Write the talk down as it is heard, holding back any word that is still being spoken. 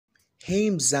Hey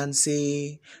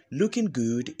Mzansi, looking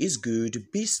good is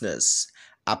good business.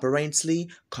 Apparently,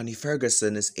 Connie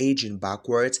Ferguson is aging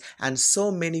backwards and so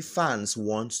many fans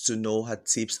want to know her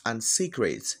tips and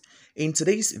secrets. In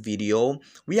today's video,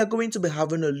 we are going to be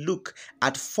having a look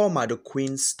at former The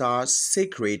Queen star's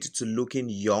secret to looking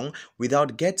young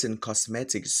without getting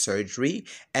cosmetic surgery,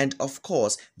 and of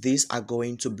course, these are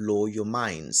going to blow your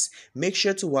minds. Make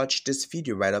sure to watch this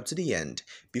video right up to the end.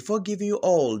 Before giving you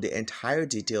all the entire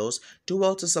details, do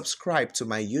well to subscribe to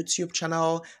my YouTube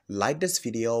channel, like this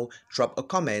video, drop a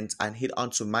comment and hit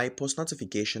onto my post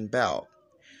notification bell.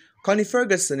 Connie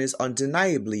Ferguson is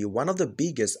undeniably one of the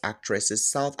biggest actresses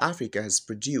South Africa has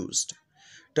produced.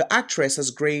 The actress has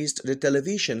graced the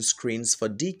television screens for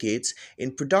decades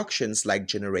in productions like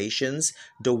Generations,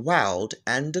 The Wild,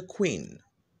 and The Queen.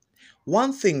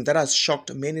 One thing that has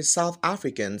shocked many South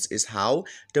Africans is how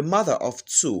the mother of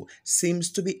two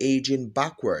seems to be aging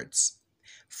backwards.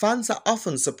 Fans are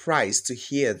often surprised to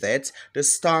hear that the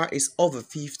star is over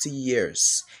 50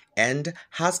 years and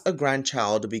has a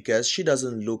grandchild because she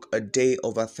doesn't look a day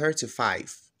over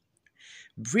 35.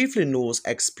 Briefly News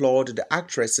explored the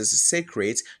actress's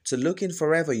secret to looking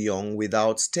forever young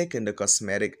without taking the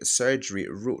cosmetic surgery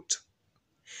route.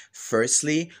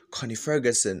 Firstly, Connie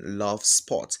Ferguson loves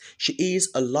sport. She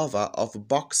is a lover of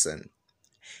boxing.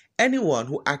 Anyone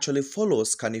who actually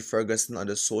follows Connie Ferguson on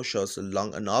the socials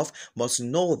long enough must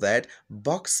know that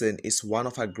boxing is one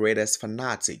of her greatest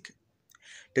fanatics.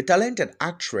 The talented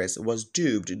actress was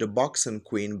dubbed the boxing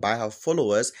queen by her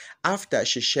followers after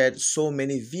she shared so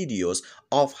many videos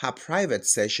of her private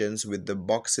sessions with the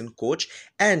boxing coach,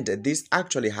 and this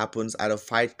actually happens at a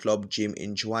Fight Club gym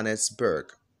in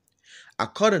Johannesburg.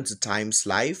 According to Times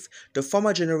Life, the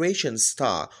former generation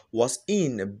star was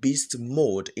in beast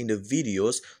mode in the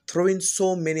videos, throwing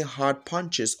so many hard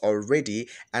punches already,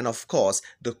 and of course,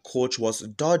 the coach was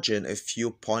dodging a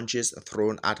few punches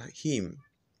thrown at him.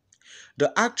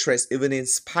 The actress even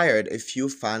inspired a few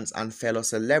fans and fellow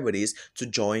celebrities to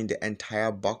join the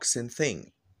entire boxing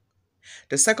thing.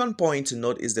 The second point to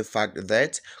note is the fact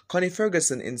that Connie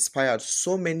Ferguson inspired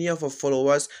so many of her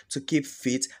followers to keep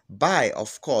fit by,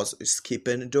 of course,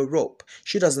 skipping the rope.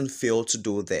 She doesn't fail to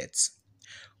do that.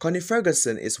 Connie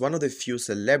Ferguson is one of the few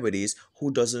celebrities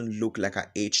who doesn't look like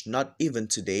her age, not even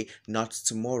today, not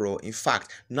tomorrow, in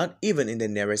fact, not even in the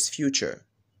nearest future.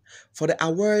 For the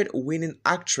award-winning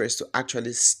actress to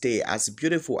actually stay as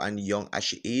beautiful and young as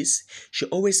she is, she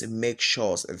always makes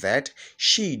sure that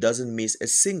she doesn't miss a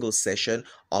single session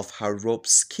of her rope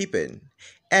skipping.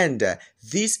 And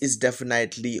this is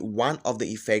definitely one of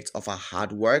the effects of her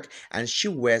hard work, and she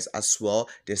wears as well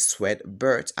the sweat,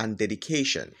 birth, and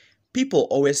dedication. People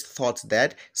always thought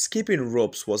that skipping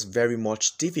ropes was very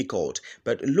much difficult,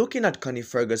 but looking at Connie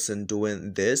Ferguson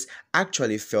doing this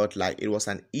actually felt like it was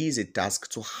an easy task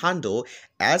to handle,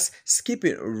 as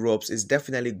skipping ropes is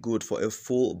definitely good for a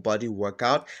full body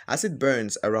workout as it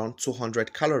burns around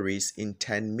 200 calories in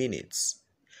 10 minutes.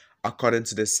 According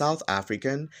to the South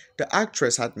African, the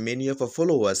actress had many of her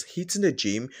followers hitting the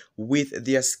gym with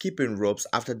their skipping ropes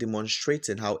after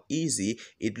demonstrating how easy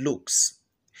it looks.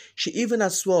 She even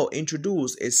as well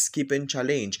introduced a skipping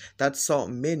challenge that saw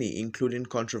many, including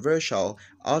controversial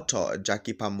author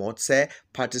Jackie Pamotse,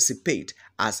 participate,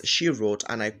 as she wrote,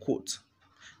 and I quote,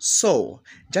 "So,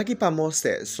 Jackie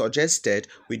Pamotse suggested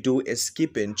we do a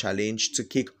skipping challenge to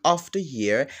kick off the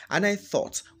year, and I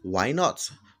thought, why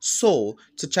not? So,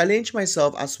 to challenge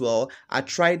myself as well, I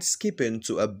tried skipping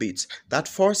to a beat that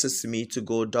forces me to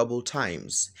go double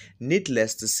times.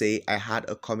 Needless to say, I had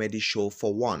a comedy show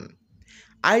for one.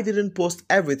 I didn't post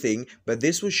everything, but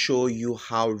this will show you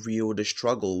how real the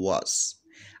struggle was.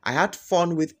 I had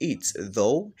fun with it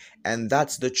though, and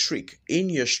that's the trick. In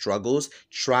your struggles,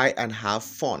 try and have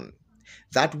fun.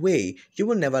 That way, you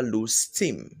will never lose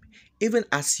steam. Even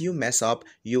as you mess up,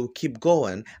 you'll keep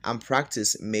going, and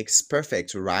practice makes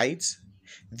perfect, right?"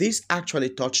 This actually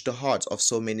touched the hearts of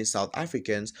so many South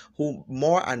Africans who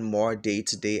more and more day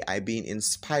to day are being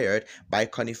inspired by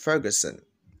Connie Ferguson.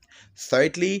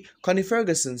 Thirdly, Connie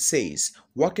Ferguson says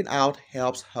working out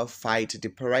helps her fight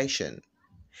depression.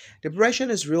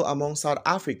 Depression is real among South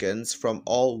Africans from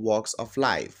all walks of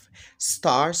life.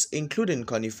 Stars, including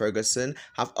Connie Ferguson,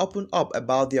 have opened up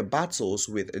about their battles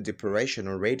with depression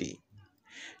already.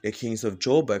 The Kings of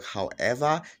Joburg,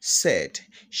 however, said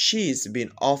she's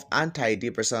been off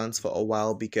antidepressants for a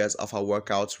while because of her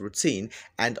workout routine,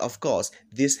 and of course,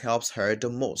 this helps her the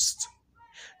most.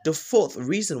 The fourth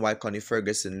reason why Connie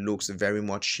Ferguson looks very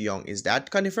much young is that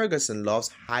Connie Ferguson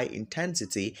loves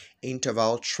high-intensity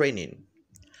interval training.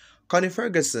 Connie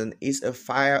Ferguson is a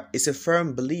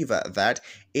firm believer that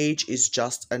age is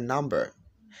just a number.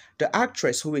 The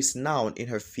actress, who is now in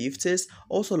her 50s,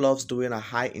 also loves doing a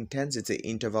high intensity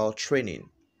interval training.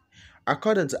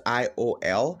 According to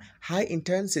IOL, high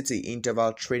intensity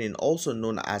interval training, also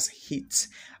known as HIIT,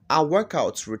 a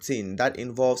workout routine that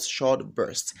involves short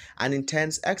bursts and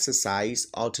intense exercise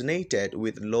alternated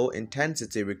with low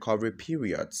intensity recovery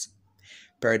periods.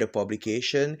 Per the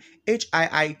publication,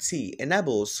 HIIT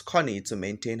enables Connie to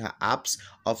maintain her abs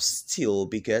of steel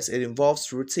because it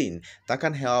involves routine that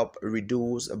can help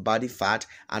reduce body fat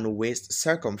and waist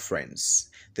circumference.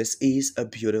 This is a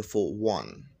beautiful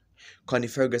one. Connie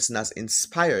Ferguson has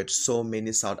inspired so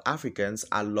many South Africans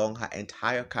along her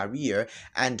entire career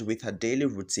and with her daily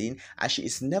routine, as she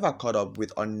is never caught up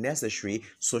with unnecessary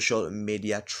social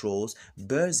media trolls,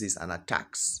 buzzes, and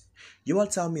attacks. You all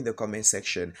tell me in the comment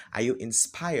section, are you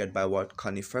inspired by what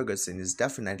Connie Ferguson is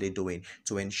definitely doing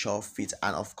to ensure fit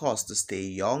and of course to stay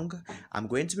young? I'm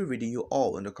going to be reading you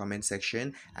all in the comment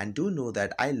section, and do know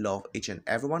that I love each and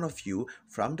every one of you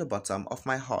from the bottom of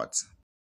my heart.